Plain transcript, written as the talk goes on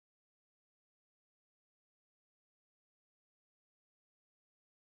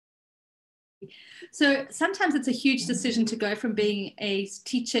So sometimes it's a huge decision to go from being a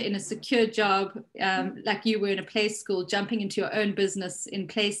teacher in a secure job, like you were in a play school, jumping into your own business in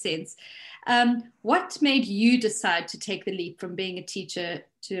Play Sense. What made you decide to take the leap from being a teacher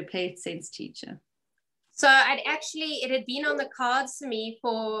to a Play Sense teacher? So it had been on the cards for me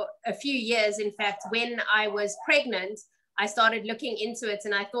for a few years. In fact, when I was pregnant, I started looking into it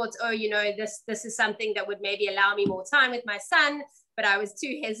and I thought, oh, this is something that would maybe allow me more time with my son, but I was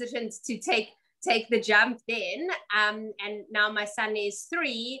too hesitant to take the jump then. And now my son is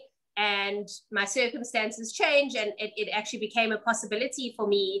 3 and my circumstances change and it actually became a possibility for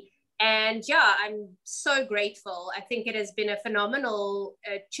me. And yeah, I'm so grateful. I think it has been a phenomenal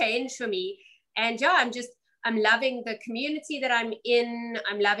change for me. And yeah, I'm loving the community that I'm in.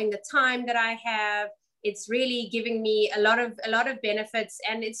 I'm loving the time that I have. It's really giving me a lot of benefits,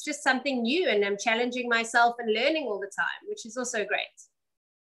 and it's just something new, and I'm challenging myself and learning all the time, which is also great.